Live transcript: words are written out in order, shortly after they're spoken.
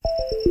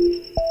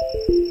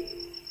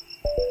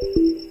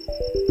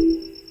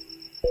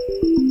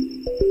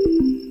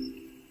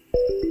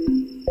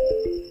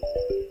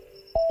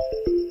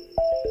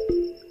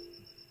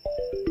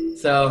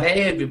So,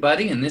 hey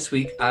everybody, and this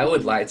week I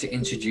would like to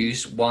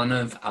introduce one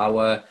of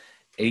our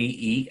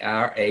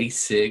AERA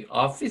SIG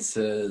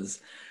officers.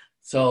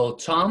 So,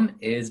 Tom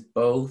is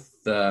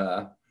both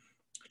the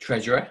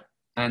treasurer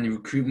and the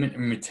recruitment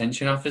and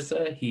retention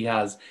officer. He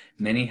has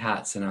many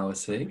hats in our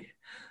SIG.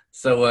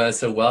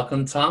 So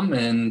welcome, Tom,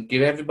 and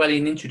give everybody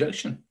an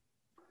introduction.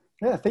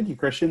 Yeah, thank you,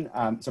 Christian.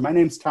 So my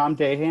name's Tom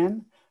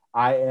Dahan.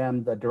 I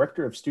am the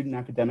Director of Student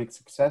Academic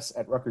Success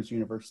at Rutgers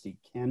University,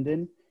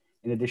 Camden.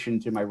 In addition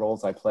to my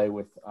roles, I play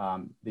with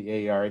the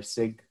AERA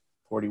SIG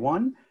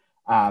 41.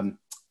 And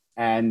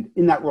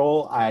in that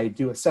role, I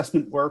do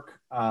assessment work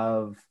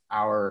of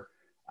our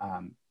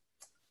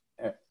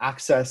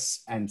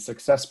access and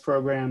success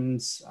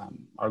programs,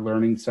 our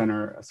Learning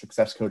Center, a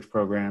Success Coach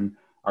program,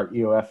 our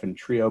EOF and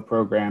TRIO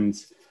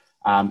programs.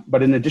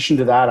 But in addition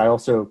to that, I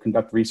also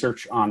conduct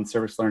research on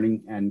service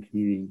learning and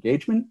community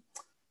engagement.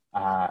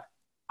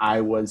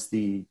 I was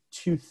the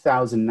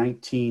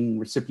 2019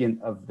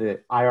 recipient of the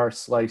IR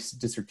Slice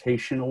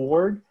Dissertation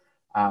Award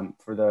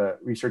for the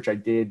research I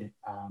did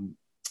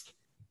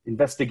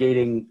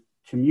investigating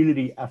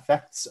community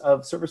effects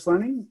of service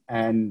learning.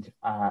 And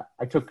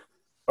I took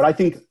what I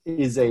think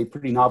is a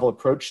pretty novel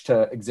approach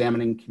to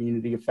examining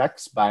community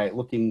effects by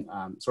looking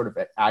sort of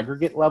at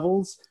aggregate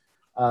levels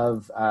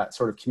of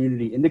sort of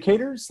community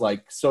indicators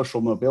like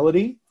social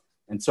mobility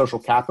and social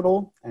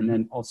capital, and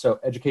then also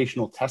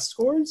educational test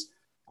scores.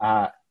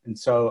 And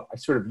so I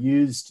sort of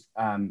used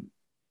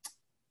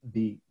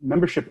the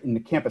membership in the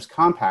Campus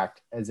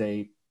Compact as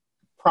a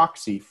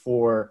proxy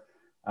for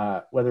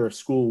whether a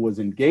school was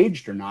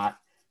engaged or not,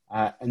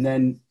 and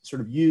then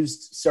sort of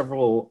used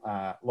several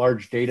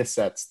large data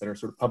sets that are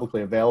sort of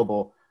publicly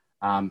available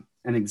and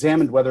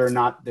examined whether or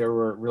not there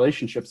were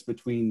relationships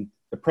between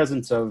the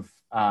presence of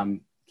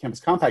Campus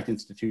Compact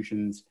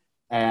institutions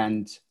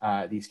and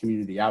these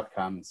community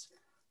outcomes.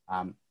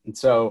 And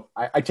so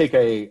I take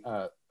a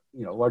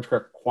large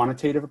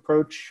quantitative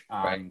approach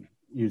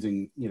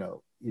using,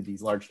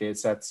 these large data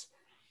sets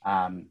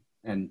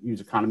and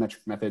use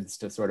econometric methods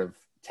to sort of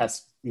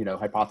test,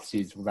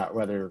 hypotheses about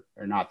whether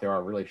or not there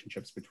are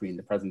relationships between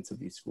the presence of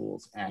these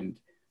schools and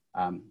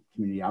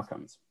community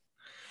outcomes.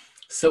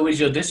 So is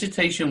your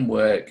dissertation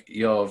work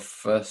your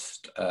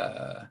first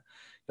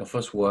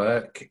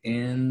work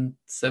in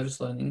service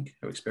learning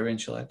or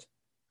experiential ed?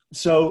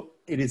 So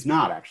it is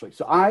not actually.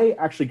 So I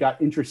actually got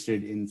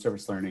interested in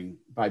service learning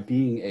by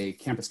being a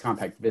Campus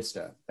Compact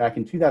Vista. Back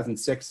in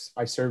 2006,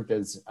 I served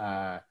as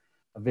a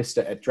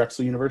Vista at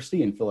Drexel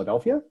University in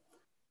Philadelphia,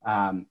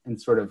 and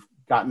sort of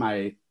got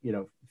my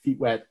feet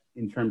wet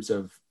in terms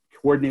of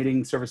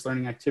coordinating service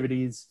learning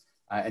activities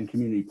and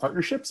community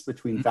partnerships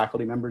between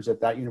faculty members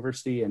at that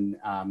university and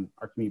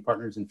our community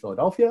partners in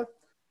Philadelphia.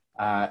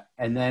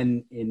 And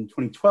then in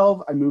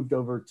 2012, I moved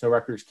over to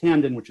Rutgers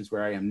Camden, which is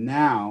where I am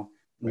now.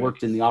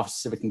 Worked in the Office of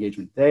Civic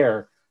Engagement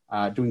there,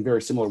 doing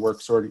very similar work,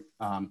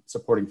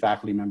 supporting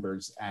faculty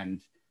members and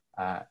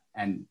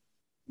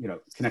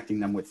connecting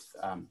them with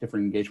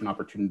different engagement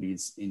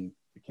opportunities in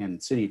the Camden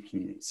City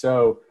community.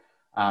 So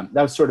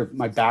that was sort of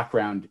my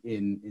background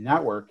in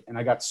that work, and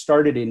I got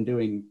started in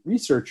doing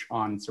research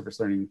on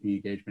service learning and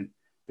community engagement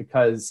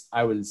because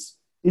I was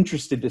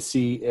interested to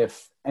see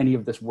if any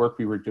of this work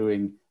we were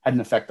doing had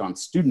an effect on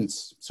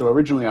students. So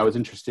originally, I was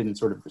interested in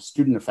sort of the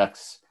student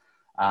effects.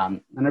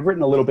 And I've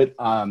written a little bit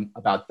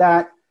about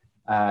that,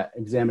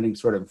 examining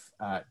sort of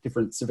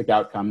different civic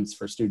outcomes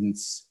for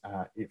students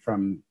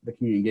from the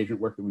community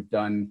engagement work that we've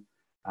done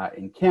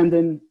in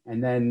Camden.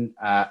 And then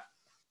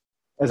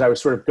as I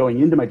was sort of going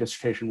into my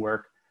dissertation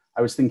work,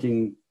 I was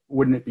thinking,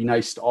 wouldn't it be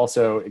nice to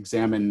also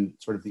examine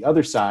sort of the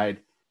other side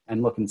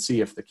and look and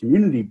see if the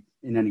community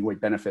in any way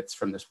benefits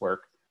from this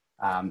work,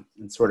 and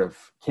sort of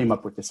came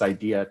up with this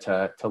idea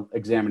to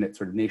examine it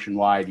sort of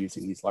nationwide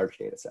using these large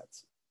data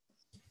sets.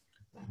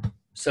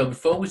 So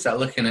before we start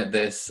looking at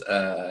this,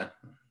 the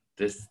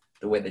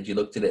way that you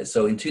looked at it,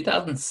 so in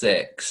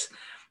 2006,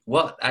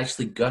 what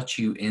actually got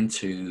you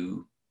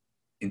into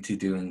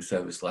doing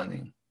service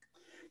learning?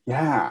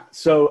 Yeah,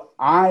 so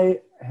I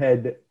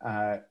had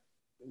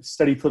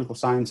studied political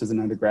science as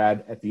an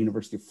undergrad at the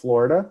University of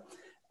Florida,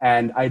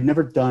 and I had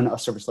never done a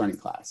service learning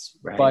class.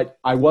 Right. But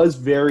I was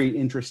very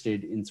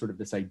interested in sort of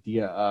this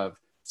idea of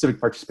civic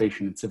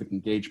participation and civic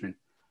engagement.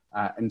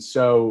 And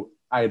so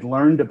I had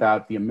learned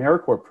about the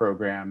AmeriCorps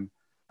program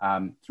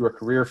through a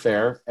career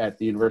fair at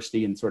the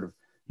university, and sort of,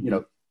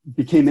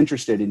 became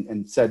interested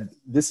and said,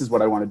 this is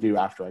what I want to do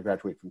after I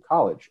graduate from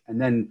college. And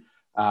then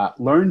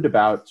learned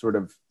about sort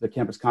of the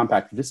Campus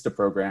Compact Vista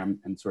program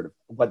and sort of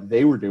what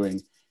they were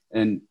doing.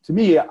 And to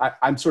me,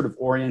 I'm sort of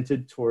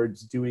oriented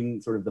towards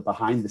doing sort of the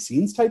behind the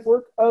scenes type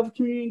work of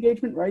community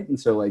engagement, right? And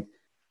so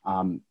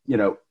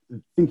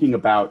thinking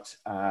about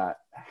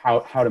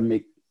how to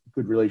make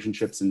good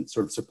relationships and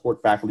sort of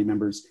support faculty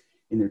members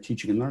in their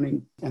teaching and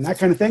learning and that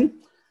kind of thing.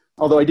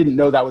 Although I didn't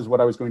know that was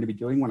what I was going to be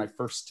doing when I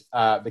first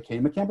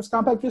became a Campus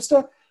Compact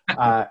Vista,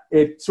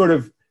 it sort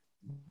of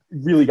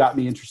really got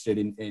me interested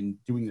in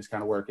doing this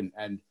kind of work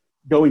and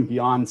going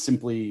beyond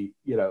simply,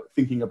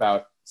 thinking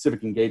about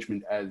civic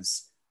engagement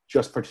as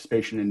just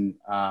participation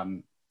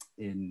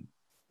in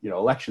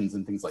elections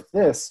and things like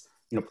this,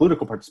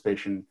 political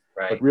participation,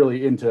 Right. but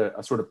really into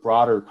a sort of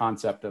broader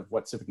concept of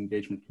what civic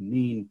engagement can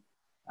mean,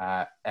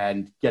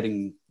 and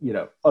getting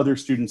other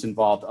students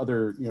involved,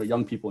 other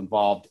young people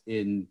involved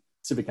in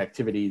civic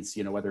activities,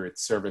 whether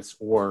it's service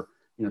or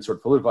sort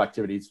of political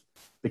activities,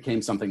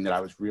 became something that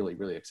I was really,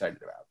 really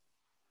excited about.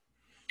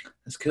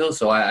 That's cool.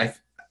 So I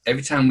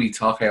every time we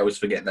talk, I always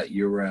forget that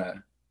you're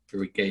a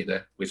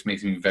Gator, which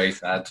makes me very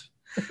sad.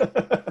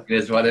 It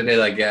is what it is,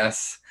 I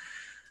guess.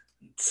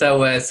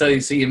 So so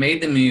you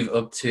made the move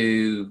up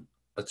to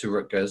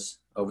Rutgers,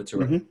 over to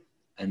Rutgers,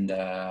 and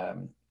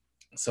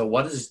so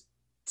what is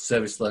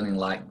service learning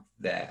like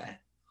there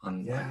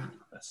on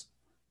campus?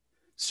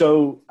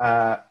 So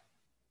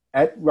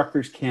at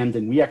Rutgers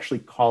Camden, we actually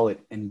call it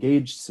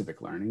engaged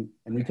civic learning,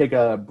 and we take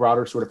a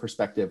broader sort of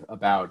perspective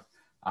about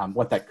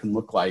what that can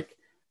look like.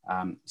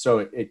 So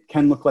it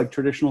can look like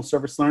traditional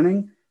service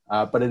learning,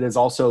 but it has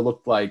also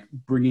looked like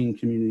bringing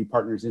community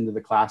partners into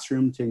the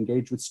classroom to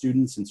engage with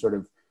students and sort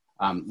of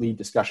lead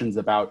discussions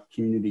about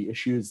community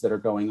issues that are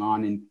going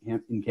on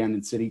in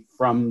Camden City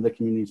from the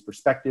community's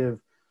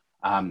perspective.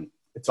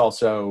 It's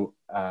also,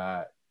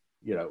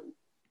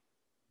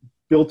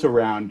 built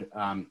around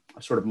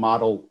a sort of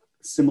model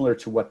similar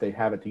to what they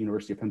have at the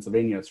University of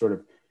Pennsylvania, sort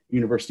of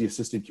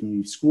university-assisted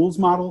community schools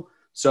model.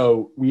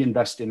 So we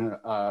invest in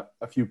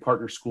a few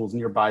partner schools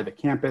nearby the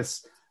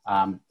campus,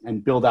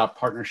 and build out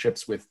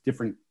partnerships with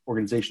different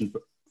organizations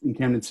in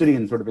Camden City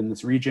and sort of in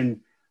this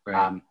region,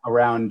 right.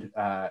 Around,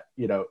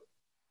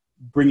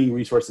 bringing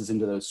resources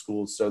into those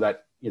schools. So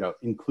that,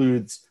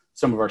 includes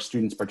some of our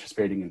students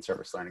participating in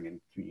service learning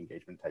and community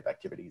engagement type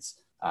activities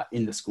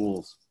in the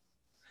schools.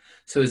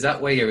 So is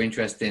that where your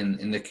interest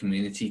in the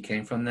community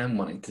came from then,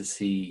 wanting to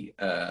see,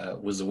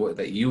 was the work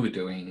that you were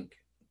doing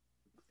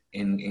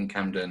in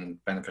Camden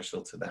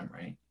beneficial to them,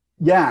 right?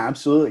 Yeah,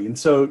 absolutely. And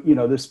so,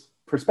 this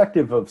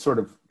perspective of sort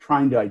of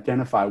trying to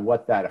identify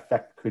what that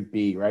effect could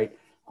be, right?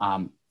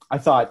 I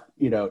thought,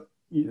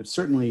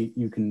 certainly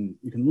you can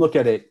look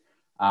at it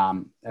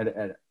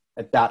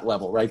at that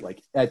level, right?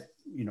 Like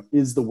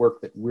is the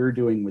work that we're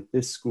doing with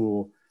this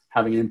school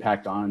having an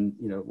impact on,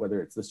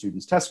 whether it's the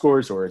students' test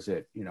scores or is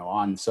it,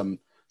 on some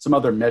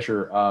other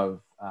measure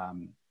of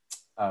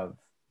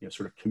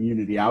sort of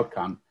community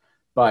outcome.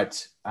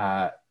 But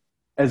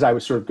as I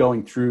was sort of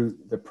going through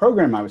the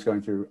program I was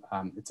going through,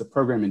 it's a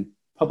program in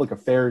public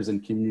affairs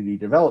and community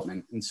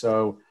development. And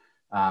so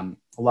a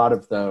lot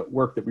of the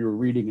work that we were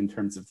reading in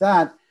terms of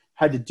that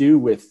had to do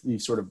with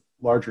these sort of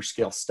larger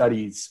scale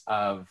studies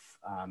of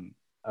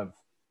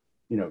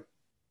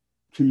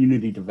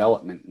community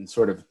development and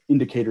sort of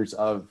indicators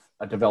of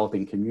a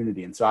developing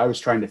community. And so I was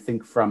trying to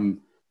think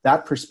from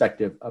that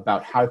perspective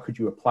about how could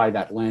you apply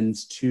that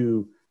lens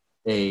to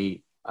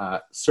a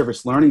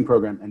service learning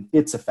program and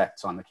its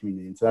effects on the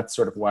community. And so that's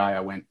sort of why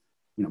I went,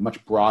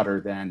 much broader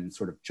than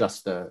sort of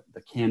just the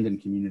Camden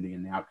community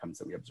and the outcomes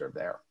that we observed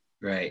there.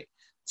 Right.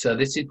 So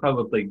this is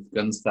probably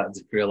going to start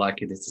to feel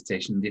like a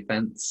dissertation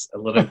defense a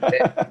little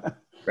bit,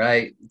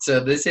 right?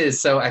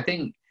 So I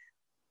think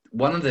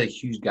one of the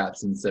huge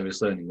gaps in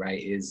service learning,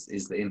 right, is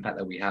the impact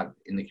that we have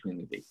in the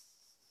community,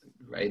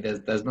 right?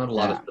 There's not a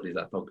lot of studies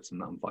that focus on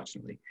that,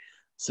 unfortunately.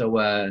 So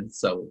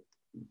so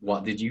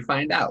what did you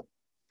find out?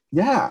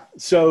 Yeah.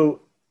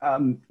 So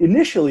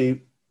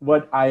initially,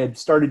 what I had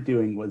started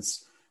doing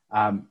was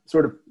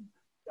sort of,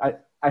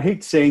 I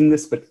hate saying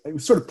this, but it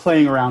was sort of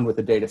playing around with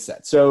the data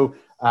set. So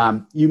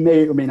you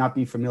may or may not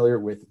be familiar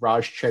with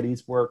Raj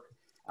Chetty's work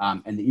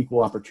and the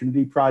Equal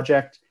Opportunity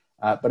Project.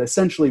 But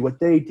essentially what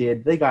they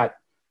did, they got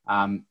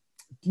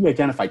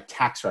de-identified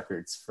tax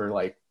records for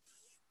like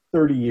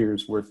 30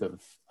 years worth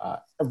of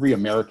every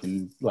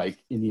American, like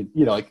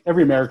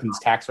every American's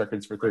tax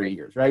records for 30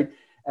 years, right?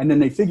 And then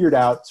they figured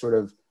out sort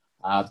of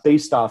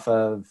based off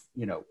of,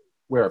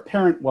 where a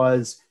parent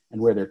was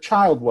and where their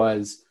child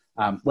was,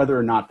 whether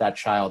or not that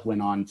child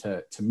went on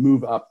to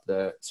move up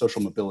the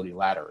social mobility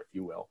ladder, if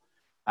you will.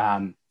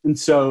 And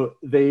so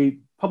they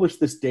published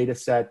this data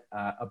set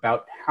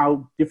about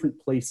how different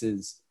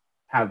places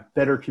have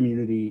better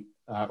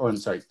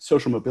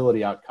social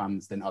mobility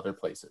outcomes than other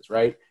places,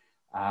 right?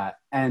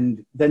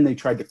 And then they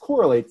tried to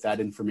correlate that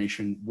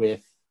information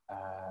with,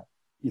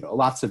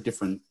 lots of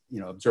different,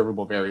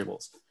 observable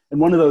variables. And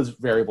one of those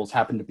variables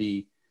happened to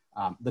be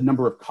the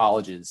number of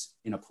colleges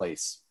in a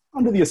place,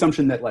 under the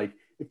assumption that, like,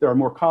 if there are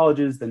more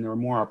colleges, then there are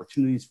more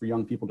opportunities for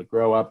young people to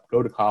grow up,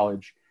 go to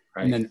college,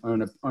 right, and then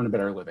earn a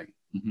better living.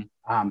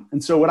 Mm-hmm.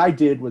 And so what I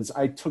did was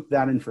I took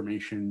that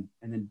information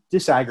and then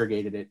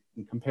disaggregated it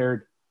and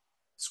compared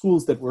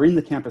schools that were in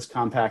the campus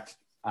compact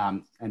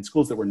and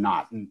schools that were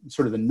not, and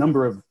sort of the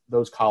number of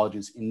those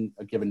colleges in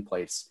a given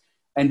place.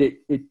 And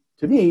it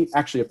to me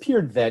actually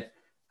appeared that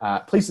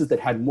places that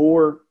had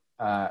more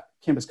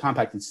campus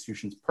compact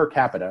institutions per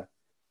capita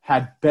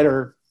had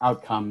better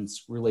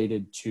outcomes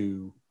related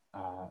to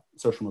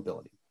social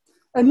mobility.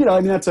 And,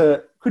 that's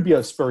could be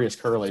a spurious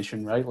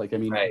correlation, right? Like,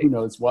 right. Who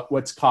knows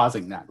what's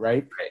causing that,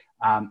 right?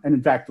 And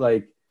in fact,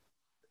 like,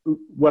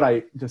 what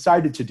I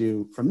decided to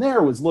do from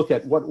there was look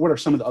at what are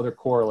some of the other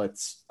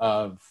correlates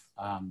of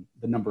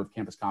the number of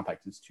campus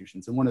compact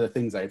institutions. And one of the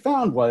things I had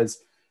found was,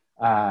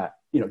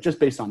 just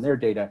based on their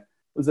data,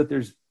 was that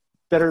there's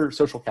better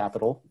social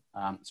capital.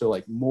 So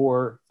like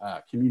more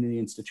community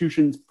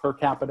institutions per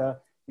capita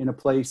in a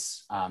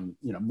place,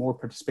 more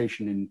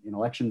participation in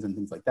elections and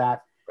things like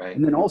that. Right.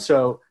 And then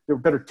also there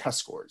were better test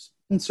scores.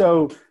 And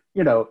so,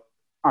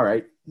 all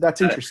right,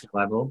 that's interesting.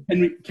 Level.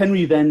 Can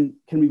we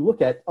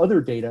look at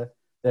other data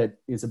that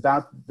is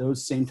about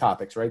those same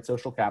topics, right?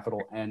 Social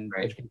capital and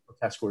educational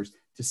test scores,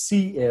 to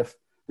see if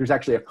there's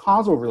actually a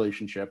causal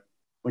relationship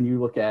when you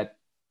look at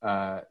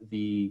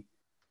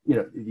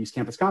these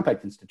campus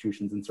compact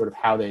institutions and sort of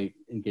how they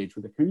engage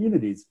with the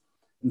communities.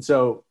 And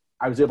so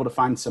I was able to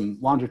find some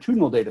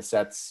longitudinal data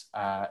sets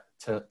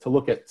to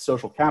look at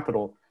social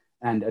capital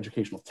and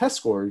educational test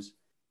scores,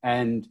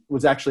 and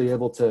was actually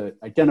able to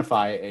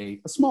identify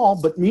a small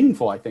but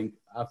meaningful, I think,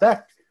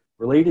 effect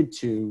related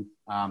to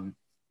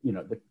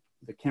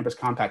the campus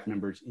compact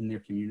members in their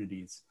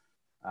communities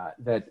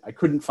that I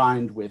couldn't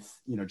find with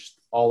just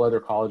all other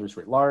colleges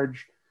writ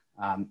large.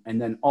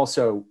 And then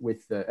also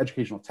with the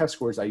educational test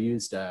scores, I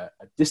used a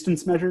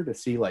distance measure to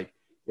see like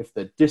if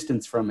the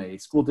distance from a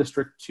school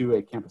district to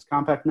a campus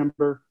compact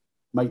member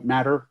might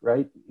matter,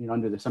 right?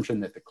 Under the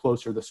assumption that the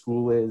closer the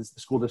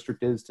school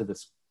district is to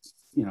this,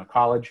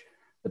 college,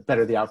 the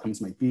better the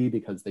outcomes might be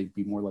because they'd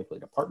be more likely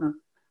to partner.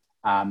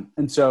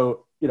 And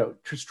so,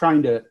 just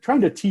trying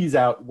to tease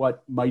out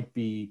what might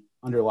be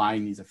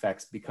underlying these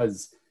effects,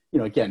 because,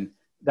 again,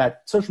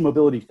 that social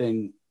mobility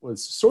thing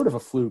was sort of a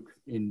fluke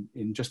in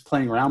just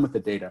playing around with the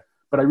data.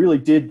 But I really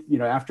did,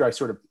 after I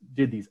sort of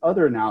did these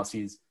other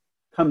analyses,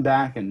 come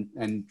back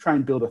and try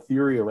and build a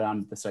theory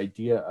around this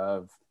idea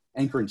of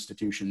anchor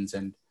institutions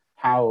and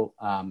how,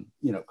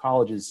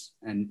 colleges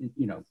and,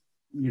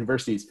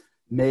 universities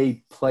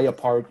may play a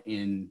part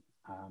in,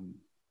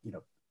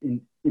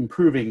 in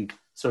improving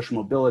social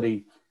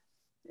mobility.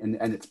 And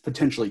it's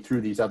potentially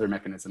through these other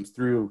mechanisms,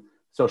 through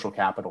social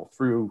capital,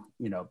 through,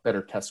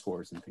 better test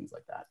scores and things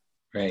like that.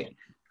 Right.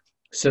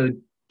 So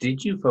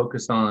did you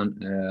focus on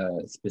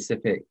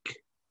specific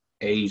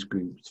age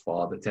groups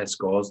for the test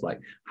scores, like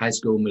high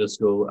school, middle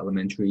school,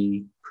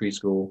 elementary,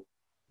 preschool?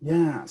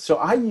 Yeah. So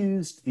I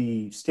used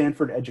the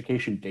Stanford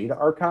Education Data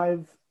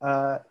Archive,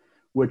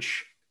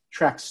 which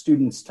tracks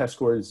students' test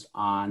scores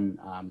on,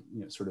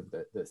 sort of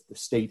the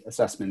state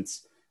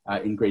assessments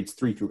in grades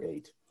 3 through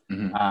 8.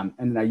 Mm-hmm.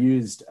 And then I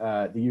used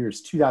the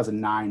years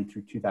 2009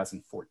 through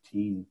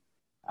 2014.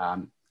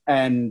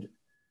 And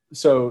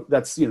so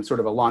that's, sort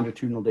of a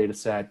longitudinal data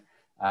set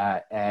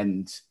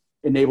and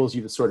enables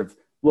you to sort of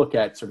look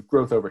at sort of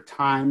growth over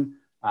time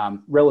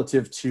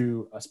relative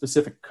to a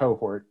specific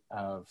cohort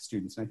of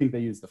students. And I think they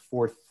used the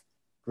 4th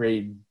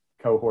grade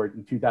cohort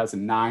in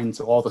 2009.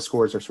 So all the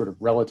scores are sort of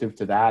relative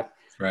to that.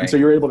 Right. And so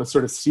you're able to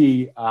sort of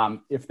see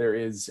if there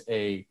is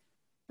an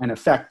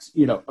effect,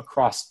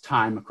 across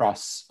time,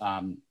 across,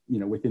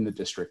 within the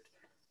district.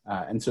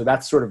 And so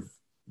that's sort of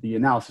the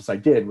analysis I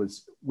did,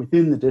 was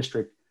within the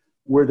district,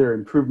 were there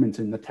improvements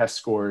in the test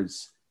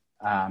scores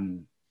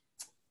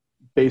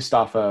based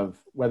off of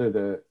whether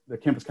the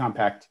campus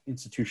compact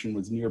institution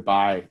was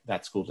nearby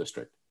that school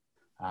district.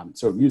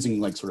 So using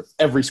like sort of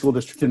every school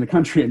district in the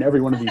country and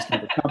every one of these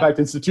campus compact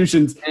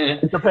institutions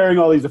and comparing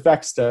all these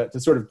effects to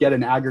sort of get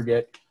an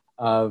aggregate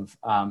of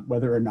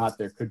whether or not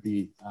there could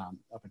be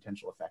a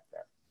potential effect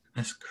there.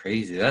 That's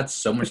crazy. That's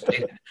so much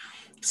data.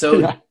 So,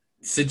 yeah.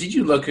 So did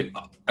you look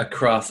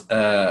across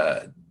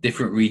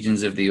different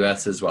regions of the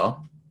US as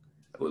well?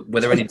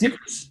 Were there any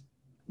differences?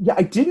 Yeah,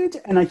 I didn't.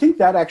 And I think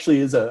that actually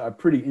is a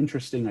pretty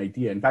interesting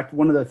idea. In fact,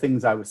 one of the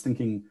things I was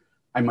thinking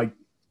I might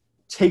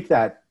take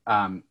that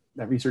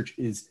research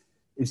is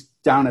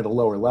down at a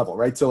lower level,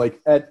 right? So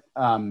like at,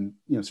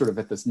 sort of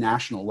at this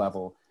national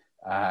level,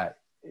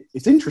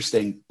 it's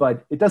interesting,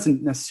 but it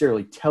doesn't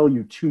necessarily tell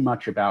you too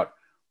much about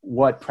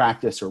what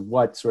practice or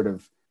what sort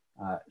of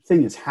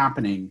thing is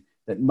happening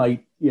that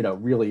might,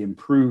 really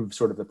improve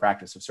sort of the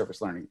practice of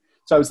surface learning.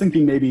 So I was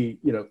thinking maybe,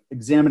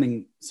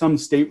 examining some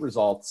state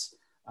results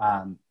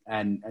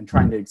and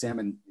trying to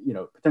examine,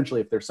 potentially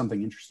if there's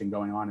something interesting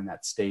going on in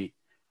that state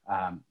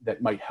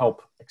that might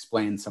help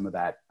explain some of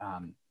that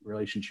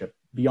relationship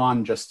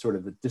beyond just sort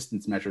of the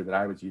distance measure that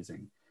I was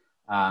using.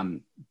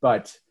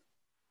 But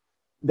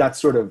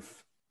that's sort of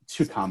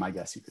to come, I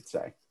guess you could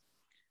say.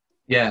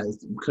 Yeah,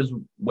 because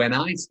when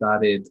I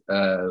started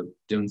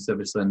doing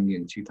service learning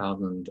in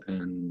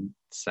 2007,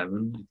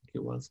 I think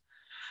it was,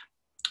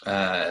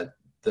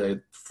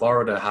 the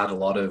Florida had a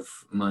lot of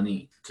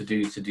money to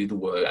do the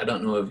work. I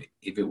don't know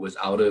if it was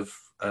out of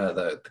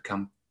the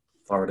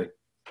Florida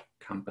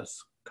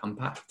Campus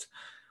Compact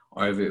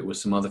or if it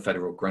was some other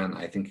federal grant.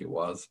 I think it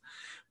was,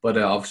 but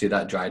obviously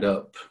that dried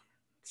up.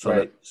 So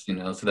right.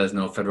 So there's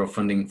no federal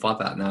funding for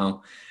that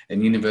now,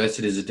 and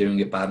universities are doing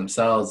it by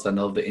themselves. I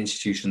know the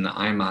institution that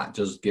I'm at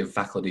does give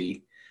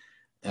faculty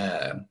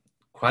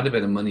quite a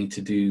bit of money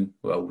to do,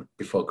 well,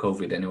 before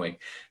COVID anyway,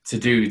 to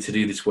do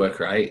this work,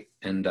 right?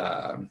 And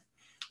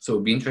So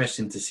it'd be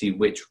interesting to see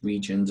which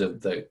regions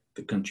of the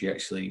country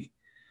actually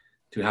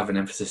do have an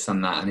emphasis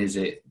on that. And is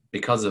it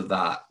because of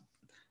that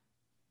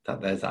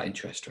there's that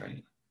interest,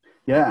 right?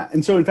 Yeah.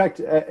 And so in fact,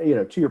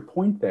 to your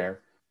point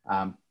there,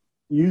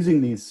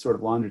 using these sort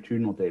of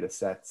longitudinal data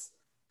sets,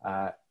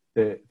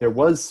 there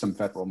was some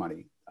federal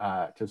money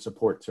to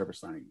support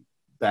service learning.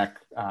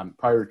 Back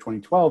prior to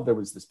 2012, there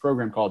was this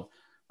program called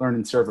Learn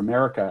and Serve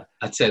America.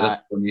 I'd say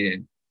that's from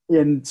you.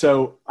 And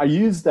so I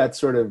used that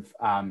sort of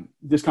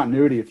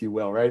discontinuity, if you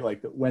will, right?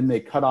 Like when they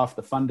cut off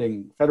the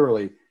funding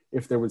federally,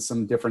 if there was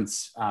some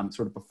difference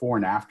sort of before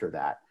and after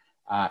that.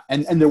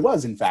 And there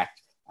was, in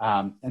fact.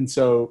 And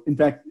so, in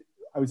fact,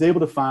 I was able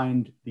to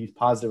find these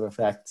positive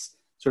effects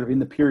sort of in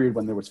the period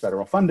when there was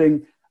federal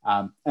funding.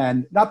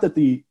 And not that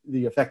the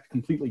effect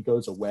completely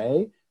goes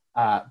away,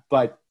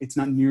 but it's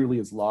not nearly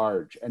as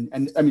large.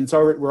 And I mean,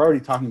 so we're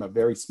already talking about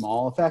very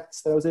small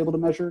effects that I was able to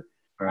measure.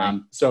 Right.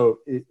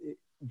 So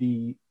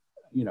the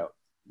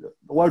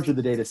larger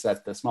the data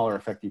set, the smaller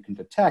effect you can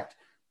detect.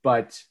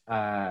 But,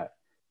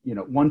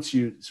 once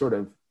you sort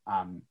of,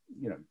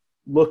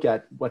 look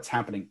at what's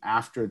happening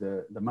after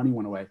the money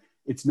went away,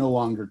 it's no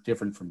longer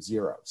different from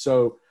zero.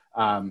 So,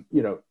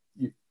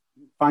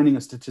 finding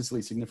a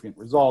statistically significant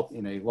result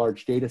in a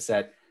large data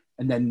set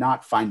and then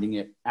not finding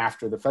it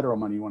after the federal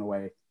money went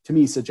away, to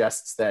me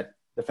suggests that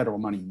the federal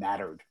money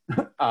mattered.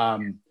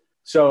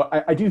 So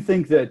I do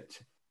think that,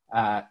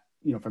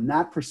 from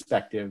that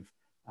perspective,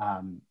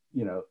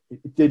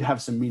 it did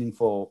have some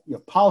meaningful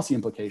policy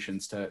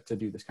implications to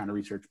do this kind of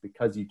research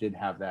because you did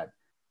have that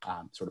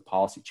sort of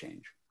policy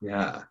change.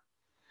 Yeah.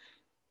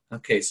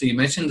 Okay, so you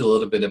mentioned a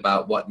little bit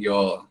about what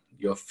your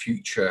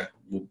future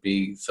will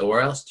be. So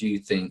where else do you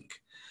think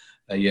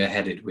you're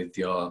headed with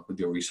your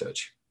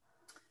research?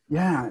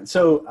 Yeah,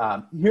 so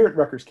here at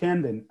Rutgers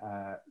Camden,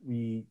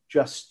 we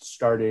just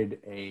started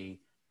a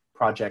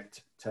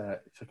project to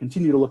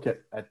continue to look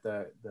at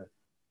the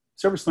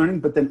service learning,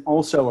 but then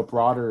also a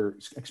broader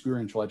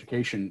experiential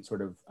education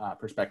sort of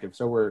perspective.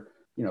 So we're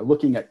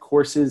looking at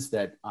courses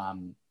that are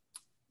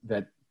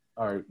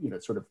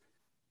sort of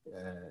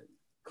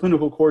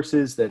clinical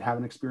courses that have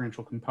an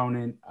experiential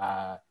component,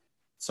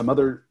 some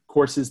other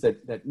courses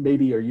that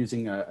maybe are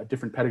using a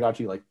different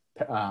pedagogy like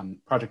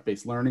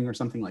project-based learning or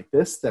something like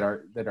this that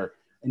are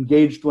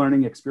engaged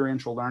learning,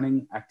 experiential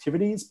learning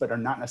activities, but are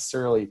not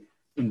necessarily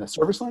in the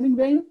service learning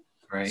vein.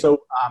 Right.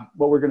 So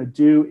what we're going to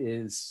do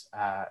is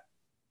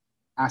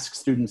ask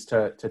students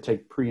to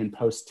take pre and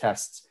post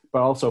tests,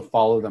 but also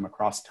follow them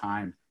across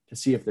time to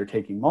see if they're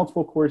taking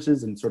multiple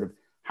courses and sort of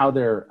how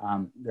their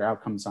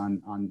outcomes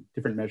on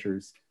different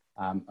measures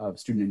of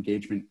student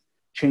engagement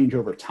change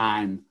over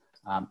time.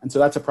 And so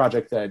that's a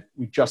project that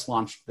we just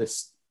launched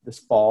this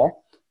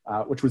fall,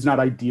 which was not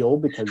ideal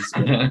because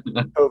of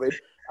COVID.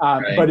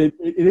 Right. But it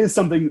is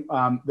something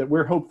that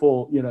we're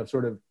hopeful,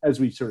 sort of as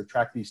we sort of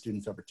track these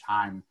students over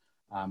time,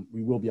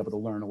 we will be able to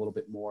learn a little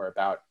bit more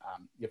about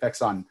the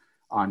effects on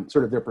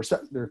sort of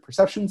their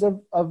perceptions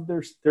of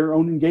their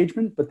own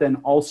engagement, but then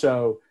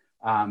also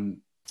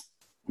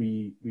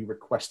we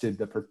requested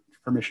the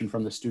permission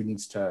from the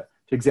students to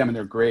examine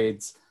their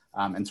grades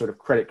and sort of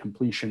credit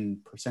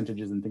completion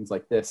percentages and things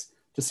like this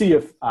to see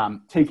if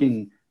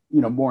taking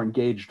more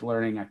engaged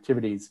learning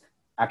activities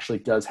actually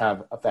does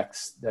have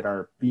effects that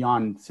are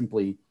beyond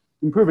simply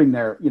improving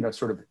their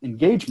sort of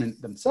engagement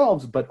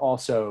themselves, but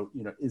also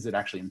is it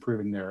actually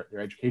improving their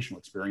educational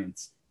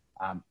experience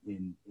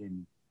in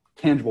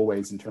tangible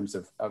ways in terms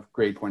of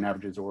grade point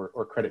averages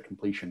or credit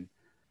completion,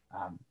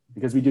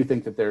 because we do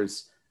think that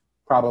there's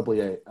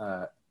probably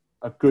a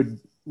good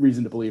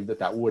reason to believe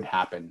that would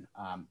happen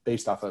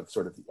based off of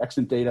sort of the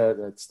extant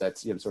data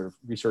that's sort of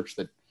research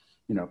that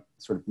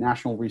sort of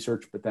national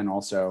research, but then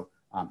also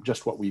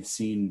just what we've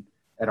seen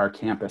at our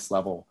campus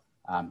level.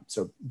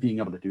 So being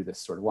able to do this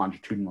sort of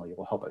longitudinally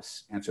will help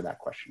us answer that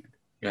question.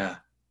 Yeah,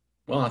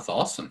 well, that's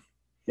awesome.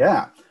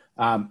 Yeah.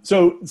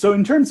 So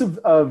in terms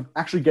of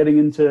actually getting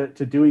into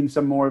doing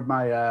some more of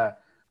my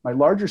my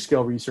larger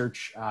scale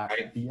research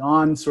Right.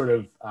 beyond sort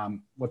of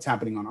what's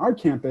happening on our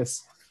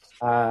campus,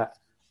 I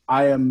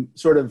am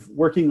sort of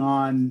working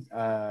on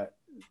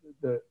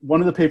one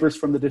of the papers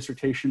from the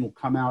dissertation will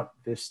come out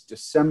this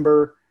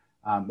December.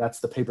 That's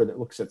the paper that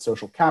looks at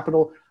social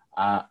capital.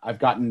 I've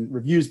gotten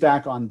reviews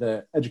back on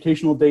the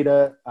educational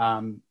data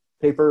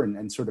paper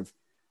and sort of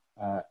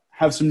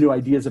have some new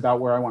ideas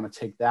about where I want to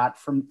take that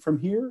from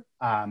here.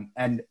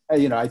 And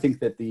I think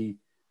that the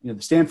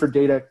Stanford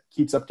data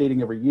keeps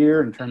updating every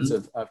year in terms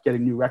of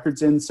getting new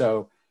records in.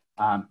 So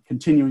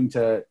continuing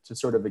to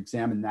sort of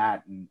examine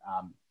that and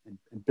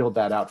build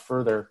that out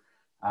further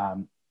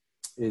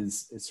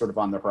is sort of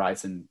on the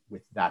horizon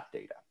with that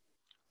data.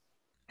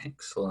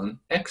 Excellent.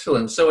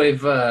 So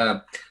if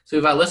our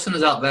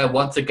listeners out there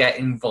want to get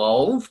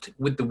involved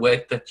with the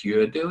work that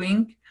you're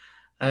doing,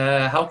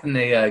 how can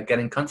they get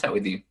in contact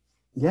with you?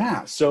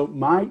 Yeah, so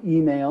my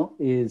email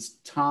is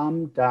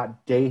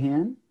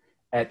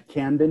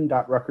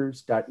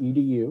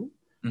tom.dahan@camden.rutgers.edu.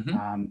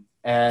 Mm-hmm.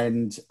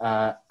 And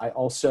I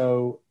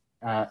also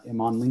am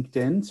on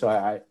LinkedIn, so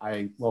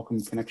I welcome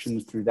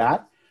connections through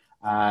that.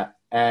 I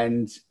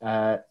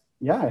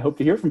hope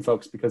to hear from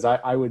folks, because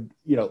I would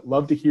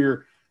love to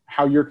hear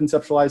how you're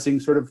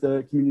conceptualizing sort of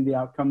the community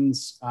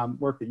outcomes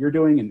work that you're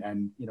doing,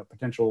 and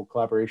potential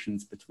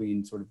collaborations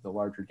between sort of the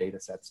larger data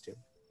sets too.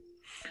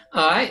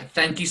 All right.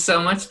 Thank you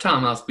so much,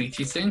 Tom. I'll speak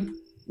to you soon.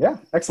 Yeah,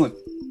 excellent.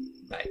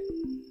 Bye.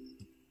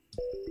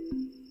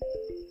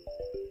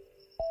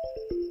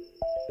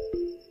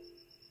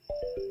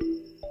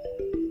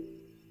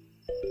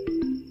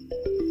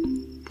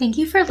 Thank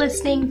you for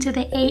listening to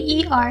the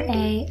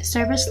AERA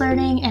Service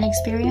Learning and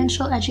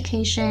Experiential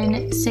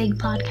Education SIG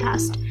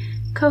podcast,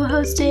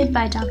 co-hosted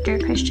by Dr.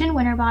 Christian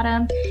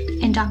Winterbottom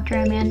and Dr.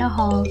 Amanda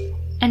Hall,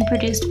 and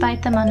produced by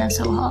Tamanna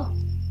Sohal.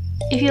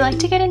 If you'd like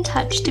to get in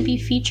touch to be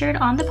featured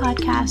on the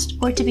podcast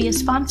or to be a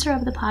sponsor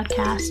of the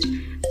podcast,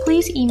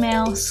 please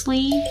email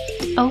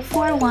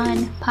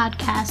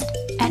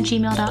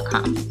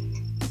slee041podcast@gmail.com.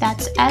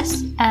 That's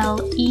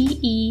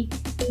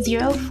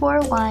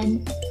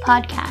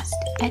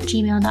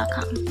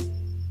SLEE041podcast@gmail.com.